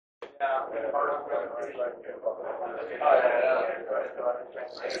Okay,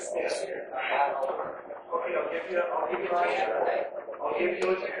 I'll give you a t-shirt. I'll give you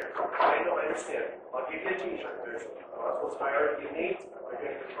a t-shirt. I know, I understand. I'll give you a t-shirt. There's what's hierarchy of needs. We're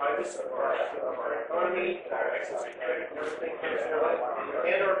going to deprive us of our economy, our access to credit, and everything,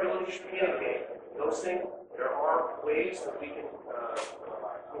 and our ability to communicate. Those things, there are ways that we can,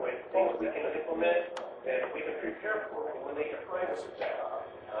 things we can implement and we can prepare for when they deprive us of that.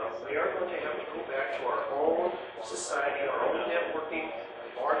 We are going to have to go back to our own society, our own networking,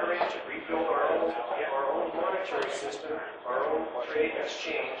 bartering, to rebuild our own monetary system, our own trade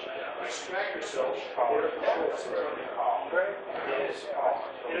exchange, extract ourselves from their control system.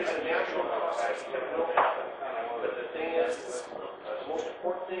 It is a natural process that will happen. But the thing is, the most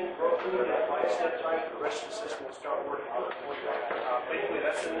important thing, broken in a 5-step time, the rest of the system will start working. Anyway,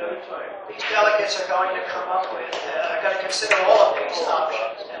 that's another time. These delegates are going to come up with, I've got to consider all of these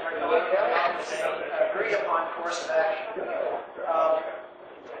options, and we're going to come up with an agreed upon course of action.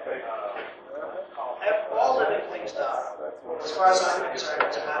 All living things die. As far as I'm concerned,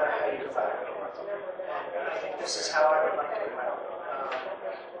 it doesn't matter how you define it. And I think this is how I would like to do it. I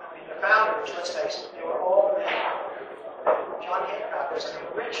mean, the founders, let's face it, they were all men. John Hancock was the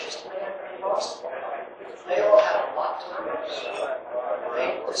richest man in Boston. They all had a lot to lose. They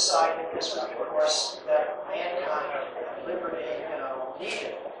decided this was the course that mankind, liberty,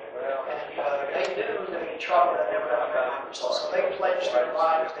 needed. And they knew that in trouble that they were going to come. So they pledged their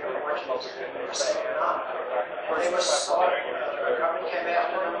lives. They were marginals. They were saving on. And they were slaughtered. The government came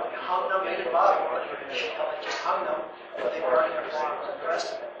after them, hung them, they didn't bother them. They just hung them, but they burned their farms and the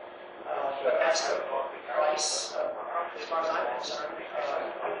rest of it. That's the price, as far as I'm concerned.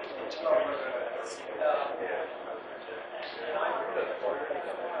 It's well worth it. And I'm looking forward to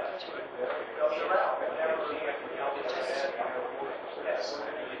go the route. Whenever we take it. Yes.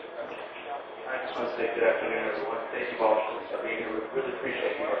 I just want to say good afternoon, everyone. Thank you, BobShultz. We really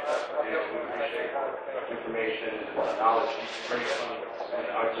appreciate your stuff. We appreciate the information and the knowledge you bring from us. And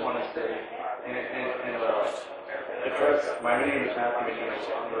I just want to say, address, my name is McQueeny.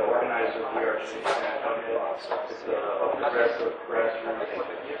 I'm the organizer of the RC San Antonio. It's a progressive, grassroots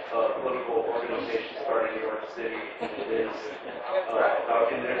political organization started in New York City. It is about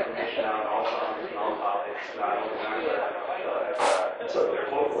getting information out on all fronts and all topics, not only so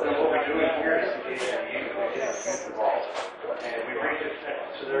what we're doing here is engaging the youth and getting youth involved. And we bring it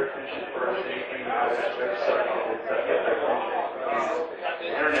to their attention first, anything that is their subject is get their attention. And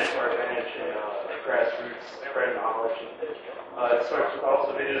the internet to our advantage and grassroots, spread knowledge. It starts with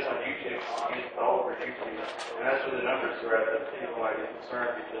also videos on YouTube, it's all over YouTube. And that's where the numbers are at that people might be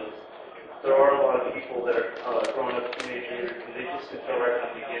concerned because there are a lot of people that are growing up teenage years and they just can tell right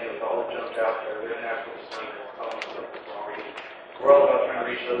from the beginning with all the junk out there, they're natural speakers, telling them something's wrong. We're all about trying to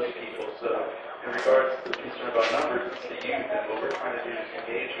reach those people. So in regards to the concern about numbers, it's the youth, and what we're trying to do is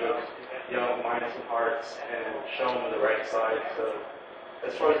engage those young minds and hearts and show them the right side. So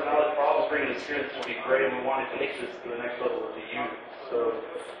as far as the knowledge problems, bringing the students would be great, and we want to take this to the next level with the youth. So,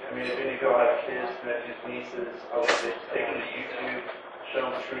 I mean, if any of y'all have kids, nephews, nieces, I would say take them to YouTube, show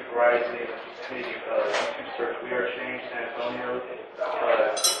them Truth Rising, maybe YouTube search We Are Change San Antonio.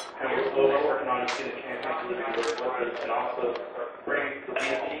 And we're working on getting the campaign to live with us and also bring the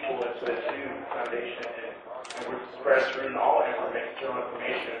people into the new foundation and we're grassroots all information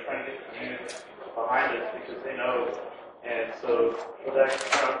and trying to get the youth behind us because they know. And so for that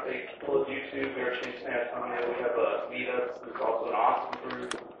they pull up YouTube, We Are Change San Antonio, we have a meetup, there's also an awesome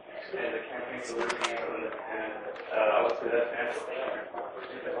group and the campaign to live and I would say that's the answer.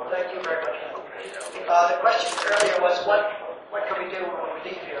 Thank you very much. The question earlier was what can we do when we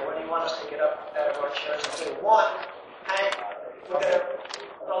leave here? What do you want us to get up out of our chairs and do? One, Hank, we're going to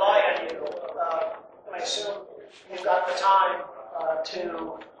rely on you. I assume you've got the time to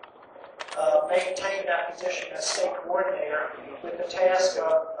maintain that position as state coordinator with the task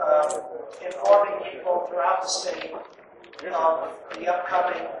of informing people throughout the state of the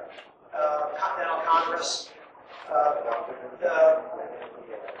upcoming Continental Congress,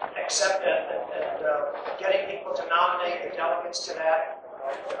 accept and getting people to nominate the delegates to that,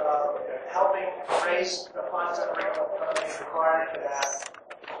 helping raise the funds that are required for that,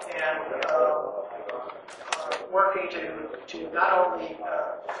 and working to not only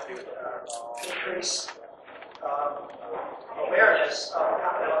increase awareness of the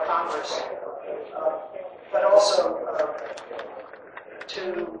Continental Congress, but also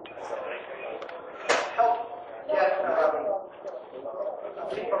to help get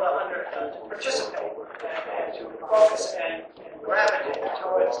people to participate and to focus and gravitate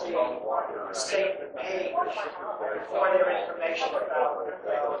towards the state page for their information about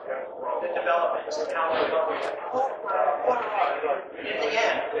the developments and how they go. In the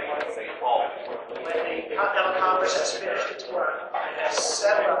end, when the Continental Congress has finished its work and has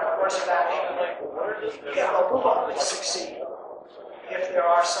settled on a course of action, it will only succeed if there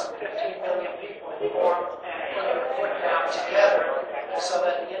are some 15 million people informed and putting a foot down together so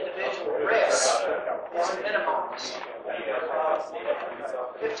that the individual risk is minimized.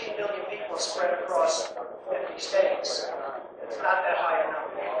 15 million people spread across 50 states. It's not that high a number.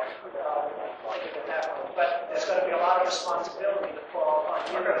 But there's going to be a lot of responsibility to fall on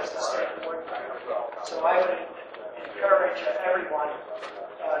you as the state coordinator. So I would encourage everyone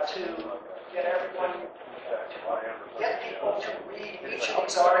to get people to read each of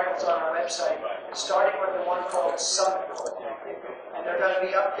these articles on our website, starting with the one called Summit. And there are going to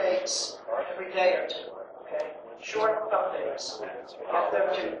be updates every day or two. Okay? Short updates. Get them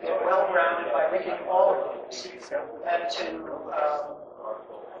to get well-grounded by reading all of these and to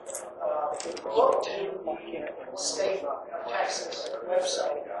look to the state of Texas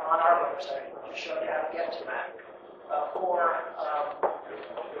website on our website, which will show you how to get to that, for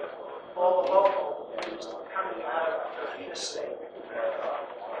all the local news coming out of this state.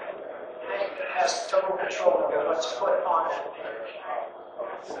 Hank has total control over what's put on that page.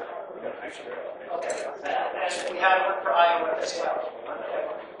 Okay. And we have one for Iowa as well.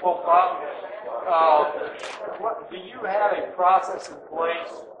 Well, Bob, do you have a process in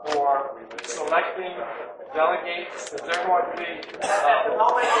place for selecting delegates? Is there going to be? At the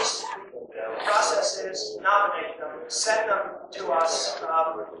moment, the process is nominate them, send them to us,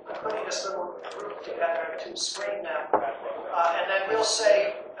 putting this little group together to screen them, and then we'll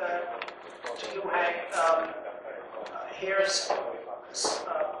say to you, Hank, here's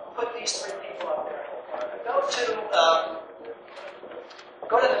put these 3 people up there.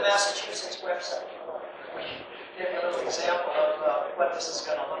 Go to the Massachusetts website. Give you a little example of what this is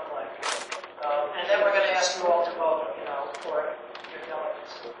going to look like. And then we're going to ask you all to vote, for your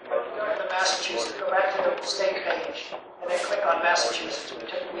delegates. Go to the Massachusetts, go back to the state page, and then click on Massachusetts.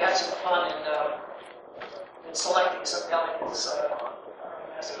 We had some fun in selecting some delegates from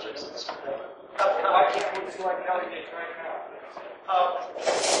Massachusetts. Why can't we select delegates right now?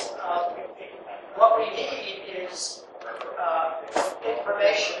 What we need is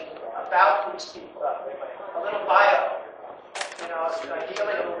information about these people, a little bio,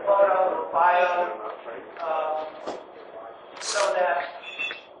 ideally a little photo, a little bio, so that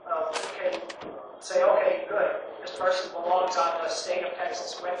we can say, okay, good, this person belongs on the State of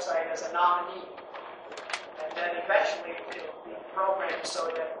Texas website as a nominee. And then eventually it will be programmed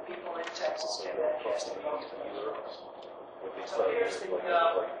so that people in Texas get that chance to vote for these rules. So here's the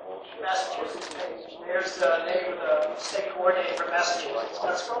Massachusetts page. There's the name of the state coordinator for Massachusetts.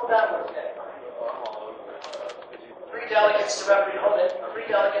 Let's scroll down a little bit. 3 delegates to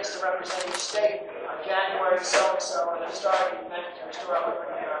represent each state on January so-and-so, and historic event to restore our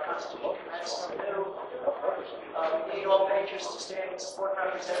liberty and our constitutional commence anew. We need all patrons to stand and support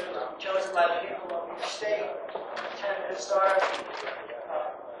representatives chosen by the people of each state. Attend the historic. It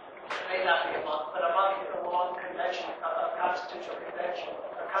may not be a month, but a month-long convention, a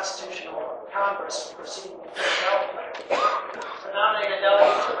constitutional Congress proceeding in Philadelphia. To nominate a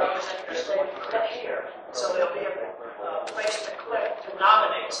delegate to represent your state, click here. So there'll be a place to click to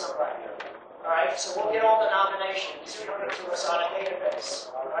nominate somebody. All right, so we'll get all the nominations coming to us on a database.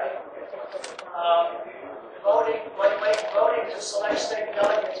 All right. Voting to select state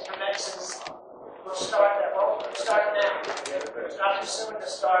delegates commences. We'll start that. Well, we'll start now. It's not too soon to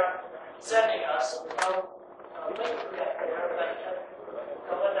start sending us. Link yet there, but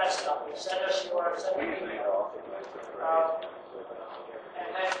don't let that stop you. Send me an email. And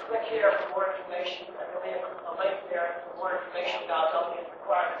then click here for more information. There'll be a link there for more information about delegate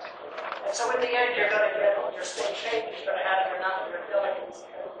requirements. And so in the end, you're going to get your state page. You're going to have your delegates,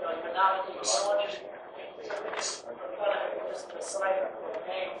 your nominees. So just select the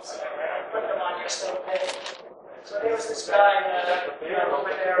names and put them on your state page. So there was this guy over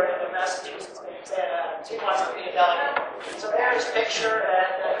there in Massachusetts. He wants to be a delegate. So there's his picture,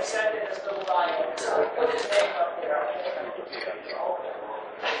 and he sent in his little bio. So we put his name up there.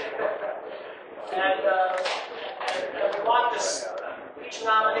 And we want this, each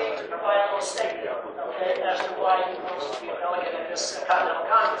nominee to provide a little statement, okay, as to why he wants to be a delegate in this Continental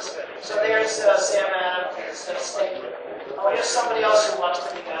Congress. So there's Sam Adams, his statement. Oh, here's somebody else who wants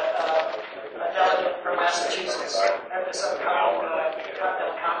to be a delegate from Massachusetts at this upcoming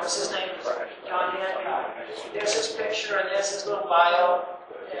Continental Congress. His name is John Hancock. There's his picture, and there's his little bio,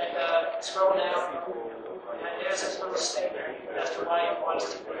 and scroll down, and there's his little statement as to why he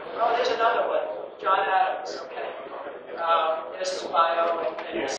wants to. Oh, there's another one, John Adams, okay. There's his bio, and